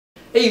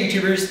Hey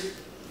YouTubers!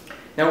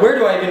 Now where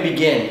do I even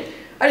begin?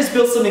 I just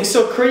built something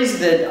so crazy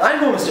that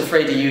I'm almost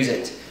afraid to use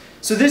it.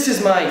 So this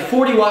is my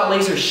 40-watt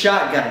laser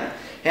shotgun.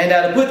 And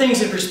to put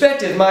things in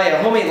perspective, my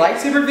homemade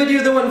lightsaber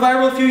video that went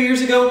viral a few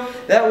years ago,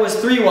 that was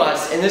 3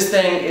 watts and this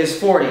thing is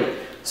 40.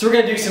 So we're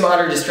going to do some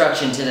utter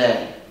destruction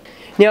today.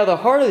 Now the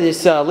heart of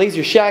this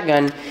laser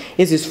shotgun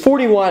is this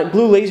 40-watt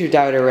blue laser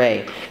diode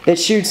array that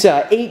shoots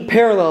 8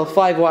 parallel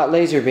 5-watt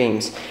laser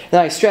beams.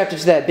 And I strapped it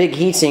to that big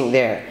heatsink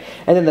there.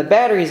 And then the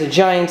battery is a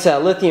giant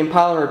lithium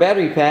polymer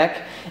battery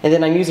pack, and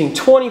then I'm using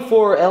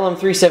 24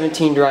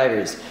 LM317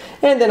 drivers.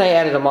 And then I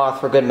added a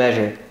moth for good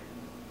measure.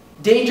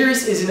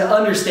 Dangerous is an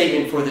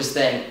understatement for this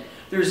thing.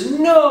 There's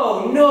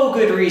no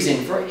good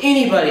reason for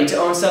anybody to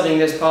own something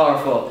this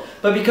powerful.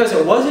 But because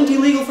it wasn't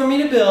illegal for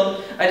me to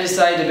build, I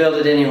decided to build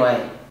it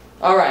anyway.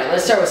 Alright,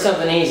 let's start with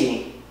something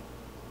easy.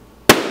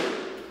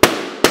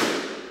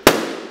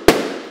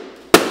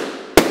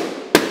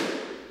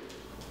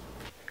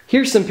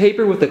 Here's some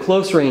paper with a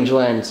close range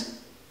lens.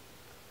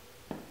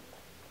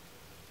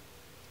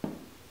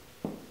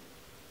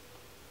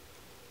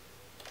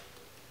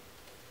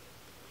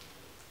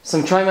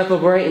 Some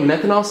trimethylborate and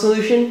methanol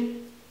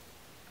solution.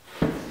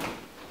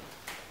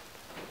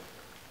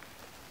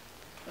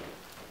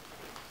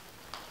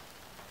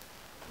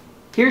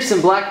 Here's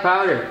some black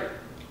powder.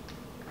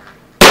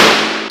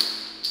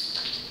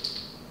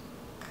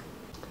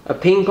 A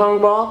ping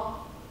pong ball.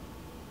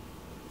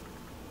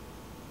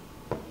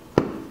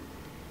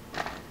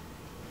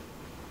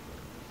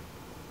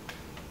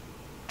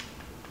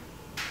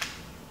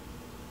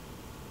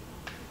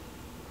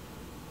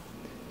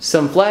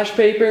 Some flash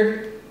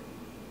paper.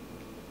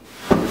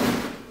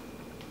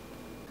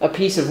 A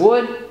piece of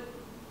wood.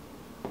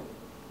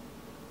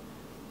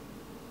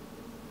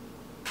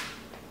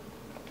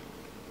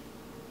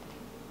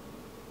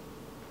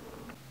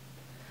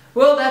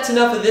 Well, that's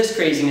enough of this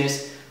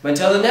craziness. But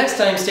until the next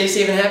time, stay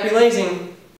safe and happy lasing.